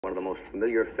One of the most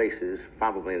familiar faces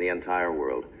probably in the entire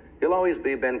world. He'll always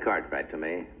be Ben Cartwright to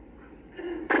me.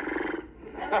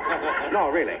 No,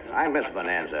 really. I miss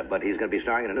Bonanza, but he's going to be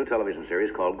starring in a new television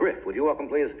series called Griff. Would you welcome,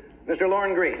 please, Mr.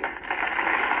 Lorne Greene?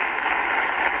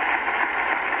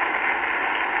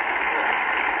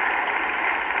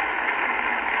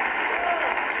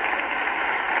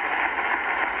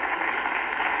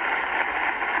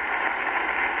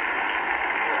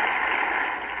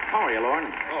 How are you,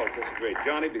 Lorne? Oh, just great.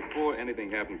 Johnny, before anything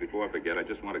happens, before I forget, I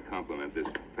just want to compliment this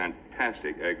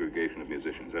fantastic aggregation of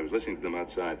musicians. I was listening to them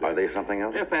outside there. Are they something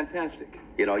else? They're fantastic.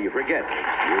 You know, you forget.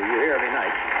 You hear every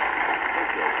night.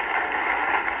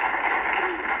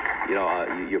 You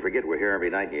know, you forget we're here every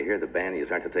night, and you hear the band, and you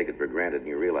start to take it for granted, and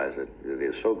you realize that it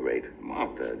is so great.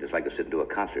 Just like to sit and do a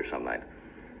concert some night.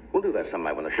 We'll do that some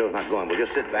night when the show's not going. We'll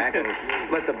just sit back and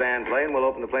let the band play, and we'll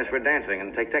open the place for dancing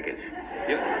and take tickets.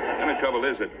 Yeah, and the trouble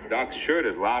is that Doc's shirt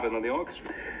is louder than the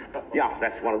orchestra. Yeah,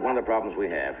 that's one of the problems we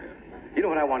have. You know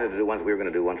what I wanted to do once? We were going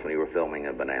to do once when we were filming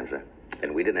a Bonanza,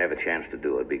 and we didn't have a chance to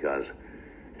do it because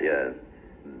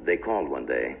they called one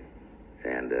day,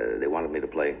 and they wanted me to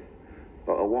play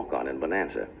a walk-on in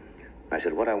Bonanza. I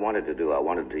said, what I wanted to do,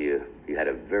 you had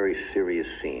a very serious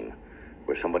scene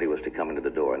where somebody was to come into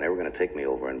the door, and they were going to take me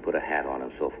over and put a hat on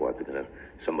and so forth because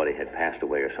somebody had passed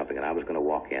away or something, and I was going to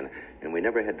walk in, and we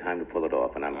never had time to pull it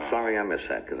off, and I'm sorry I missed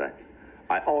that because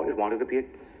I always wanted to be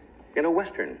in a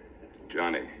Western.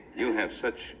 Johnny, you have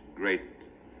such great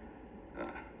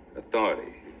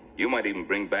authority. You might even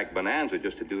bring back Bonanza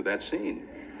just to do that scene.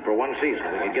 For one season.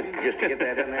 Just to get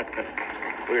that in there.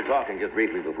 We were talking just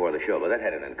briefly before the show, but that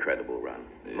had an incredible run.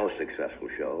 Yeah. Most successful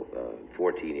show,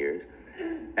 14 years.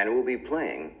 And we'll be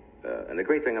playing, and the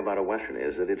great thing about a Western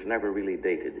is that it's never really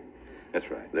dated.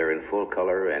 That's right. They're in full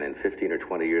color, and in 15 or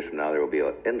 20 years from now, there will be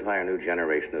an entire new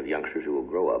generation of youngsters who will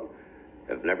grow up,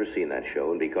 have never seen that show,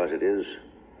 and because it is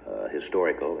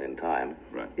historical in time,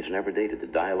 right, it's never dated. The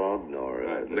dialogue, nor...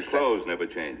 Right. The clothes never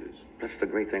changes. That's the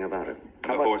great thing about it.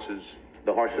 And the horses?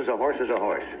 The horses, a horse is a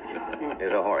horse.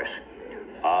 Is a horse.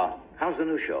 How's the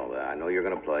new show? I know you're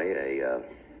going to play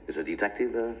is a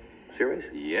detective series?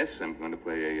 Yes, I'm going to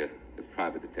play a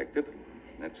private detective.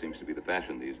 That seems to be the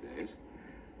fashion these days.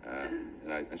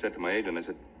 And I said to my agent, I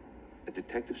said, a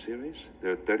detective series?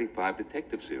 There are 35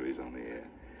 detective series on the air.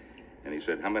 And he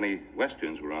said, how many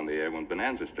Westerns were on the air when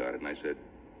Bonanza started? And I said,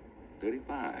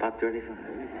 35. About 35.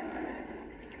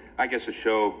 I guess the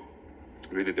show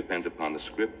really depends upon the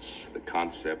scripts, the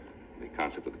concept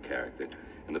of the character,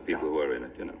 and the people who are in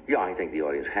it, you know. Yeah, I think the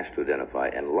audience has to identify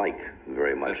and like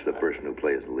very much the person who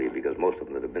plays the lead, because most of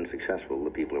them that have been successful, the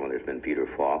people when there's been Peter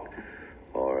Falk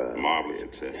or... marvelous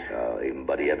success. Even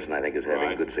Buddy Ebsen, I think, is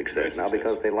having good success now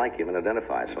because they like him and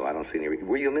identify, so I don't see any reason.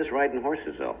 Will you miss riding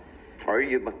horses, though? Or are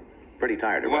you pretty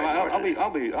tired of riding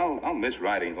horses? I'll miss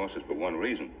riding horses for one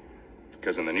reason.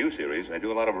 Because in the new series, I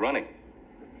do a lot of running.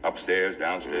 Upstairs,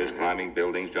 downstairs, climbing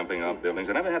buildings, jumping up buildings.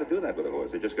 I never had to do that with a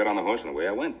horse. I just got on the horse and away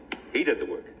I went. He did the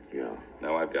work. Yeah.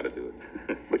 Now I've got to do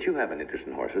it. But you have an interest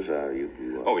in horses.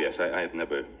 Oh, yes. I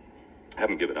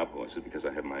haven't given up horses because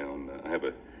I have my own, I have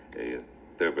a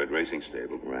thoroughbred racing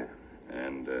stable. Right.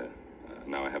 And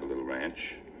now I have a little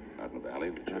ranch out in the valley,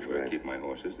 which is where right. I keep my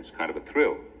horses. It's kind of a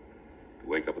thrill to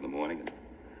wake up in the morning and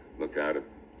look out and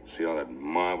see all that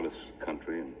marvelous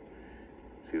country and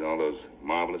see all those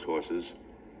marvelous horses.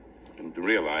 And to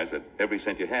realize that every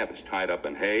cent you have is tied up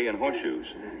in hay and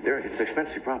horseshoes. It's an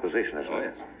expensive proposition, isn't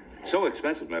it? Yes. So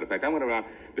expensive, matter of fact. I went around,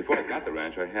 before I got the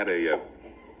ranch, I had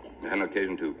an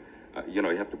occasion to, you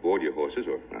have to board your horses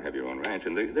or have your own ranch,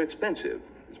 and they're expensive.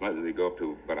 They go up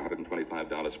to about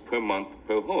 $125 per month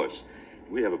per horse.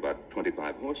 We have about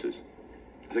 25 horses.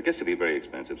 So it gets to be very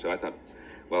expensive. So I thought,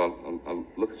 well, I'll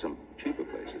look at some cheaper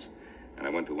places. And I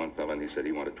went to one fellow, and he said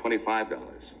he wanted $25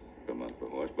 per month per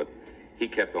horse, but he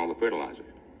kept all the fertilizer.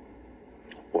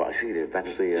 Well, I see,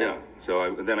 that's the... Yeah, so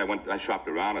I shopped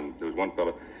around, and there was one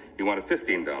fellow, he wanted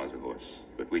 $15 a horse,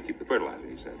 but we keep the fertilizer,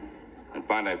 he said. And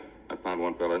finally, I found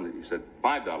one fellow, and he said,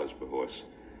 $5 per horse.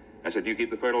 I said, do you keep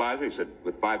the fertilizer? He said,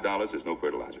 with $5, there's no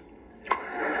fertilizer.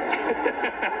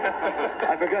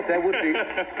 I forgot that would be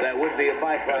a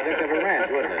byproduct of a ranch,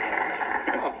 wouldn't it?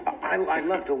 I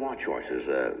love to watch horses.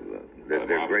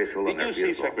 They're graceful and they're beautiful. Did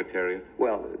you see Secretariat?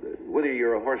 Well, whether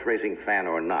you're a horse racing fan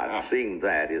or not, seeing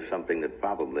that is something that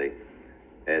probably,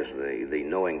 as the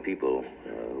knowing people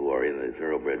who are in the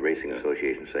Thoroughbred Racing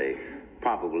Association say,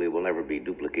 probably will never be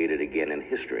duplicated again in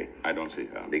history. I don't see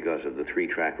how. Because of the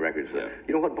 3-track records. Yeah.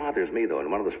 You know what bothers me, though,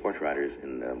 and one of the sports writers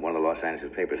in one of the Los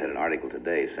Angeles papers had an article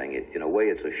today saying in a way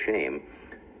it's a shame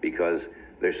because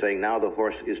they're saying now the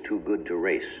horse is too good to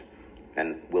race.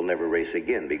 and will never race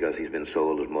again because he's been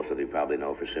sold, as most of you probably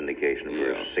know, for syndication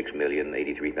for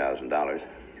 $6,083,000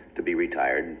 to be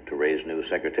retired to raise new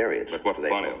secretariats. But what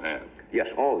fun he'll have. Yes,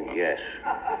 oh, yes.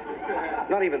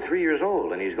 Not even 3 years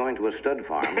old, and he's going to a stud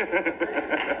farm.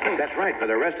 That's right, for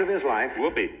the rest of his life.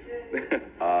 Whoopee.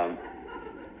 I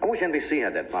wish NBC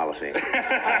had that policy.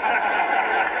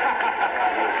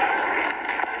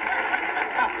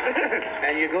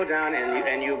 And you go down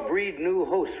and you breed new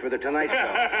hosts for the Tonight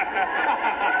Show.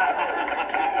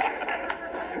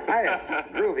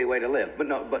 Groovy way to live. But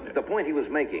no, but the point he was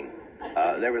making,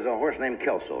 there was a horse named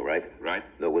Kelso, right? Right.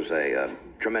 There was a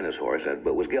tremendous horse,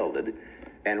 but was gelded,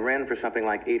 and ran for something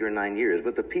like 8 or 9 years.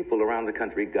 But the people around the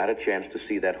country got a chance to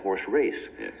see that horse race.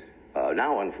 Yes.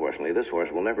 Now, unfortunately, this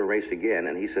horse will never race again,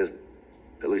 and he says,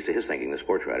 at least to his thinking, the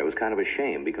sports writer, it was kind of a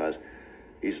shame because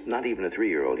he's not even a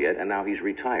 3-year-old yet, and now he's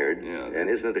retired. Yeah. And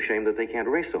isn't it a shame that they can't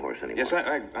race the horse anymore? Yes,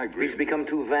 I agree. He's become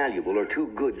too valuable or too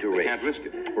good to race. They can't risk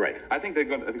it. Right. I think they're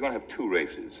going to have 2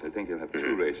 races. I think he'll have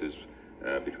 2 races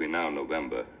between now and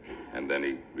November, and then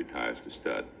he retires to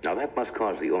stud. Now, that must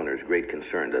cause the owners great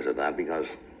concern, does it not? Because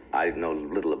I know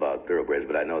little about thoroughbreds,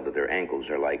 but I know that their ankles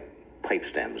are like pipe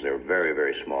stems. They're very,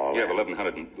 very small. You have 11 to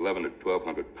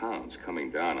 1,200 pounds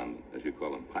coming down on, as you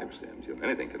call them, pipe stems. You know,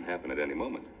 anything can happen at any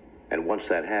moment. And once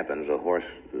that happens, a horse's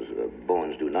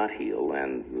bones do not heal,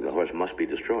 and the horse must be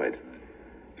destroyed.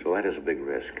 So that is a big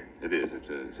risk. It is.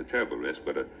 It's a terrible risk,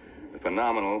 but a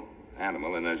phenomenal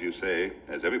animal. And as you say,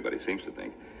 as everybody seems to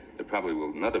think, there probably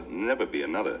will never be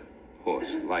another horse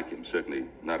like him. Certainly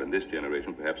not in this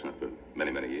generation, perhaps not for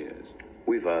many, many years.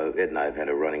 We've, Ed and I have had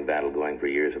a running battle going for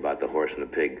years about the horse and the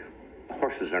pig.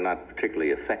 Horses are not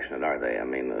particularly affectionate, are they? I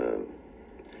mean,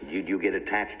 you get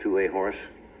attached to a horse?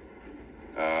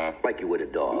 Like you would a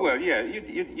dog. Well, yeah,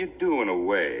 you do in a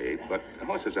way, but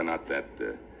horses are not that,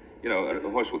 you know, a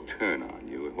horse will turn on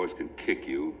you. A horse can kick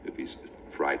you if he's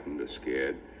frightened or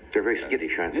scared. They're very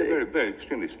skittish, aren't they? They're very,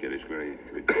 extremely skittish, very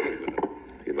delicate with them.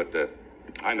 But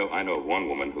I know of one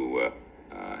woman who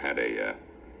had a,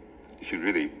 she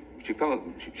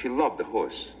loved the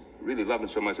horse, really loved him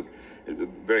so much, a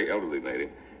very elderly lady.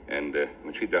 And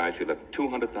when she died, she left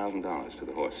 $200,000 to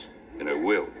the horse in her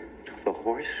will. The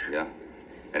horse? Yeah.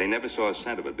 And he never saw a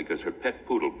cent of it because her pet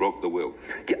poodle broke the will.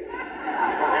 Yeah.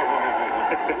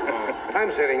 I'm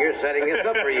sitting here setting this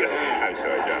up for you. I'm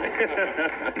sorry, Johnny.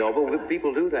 No, but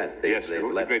people do that. They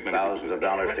let thousands of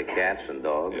dollars to cats and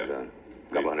dogs, a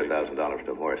couple $100,000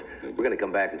 to a horse. We're going to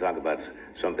come back and talk about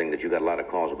something that you got a lot of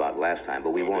calls about last time,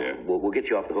 but we won't. We'll get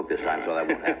you off the hook this time, so that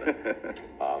won't happen.